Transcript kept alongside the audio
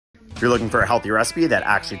If you're looking for a healthy recipe that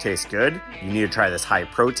actually tastes good, you need to try this high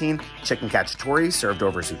protein chicken cacciatore served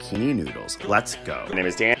over zucchini noodles. Let's go. My name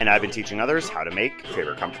is Dan and I've been teaching others how to make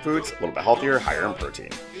favorite comfort foods a little bit healthier, higher in protein.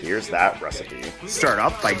 Here's that recipe. Start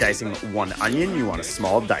off by dicing one onion. You want a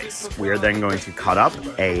small dice. We are then going to cut up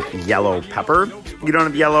a yellow pepper. You don't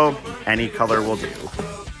have yellow, any color will do.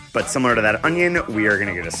 But similar to that onion, we are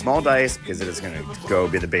gonna get a small dice because it is gonna go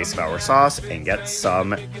be the base of our sauce and get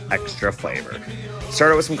some extra flavor.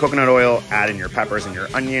 Start out with some coconut oil, add in your peppers and your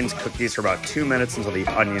onions, cook these for about 2 minutes until the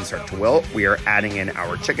onions start to wilt. We are adding in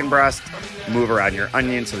our chicken breast. Move around your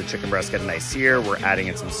onions so the chicken breast get a nice sear. We're adding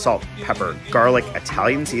in some salt, pepper, garlic,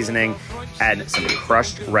 Italian seasoning, and some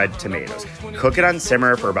crushed red tomatoes. Cook it on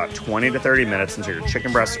simmer for about 20 to 30 minutes until your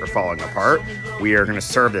chicken breasts are falling apart. We are gonna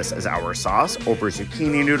serve this as our sauce over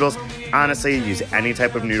zucchini noodles. Honestly, use any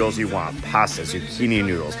type of noodles you want. Pasta, zucchini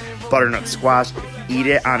noodles, butternut squash. Eat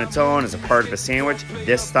it on its own as a part of a sandwich.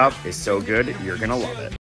 This stuff is so good, you're gonna love it.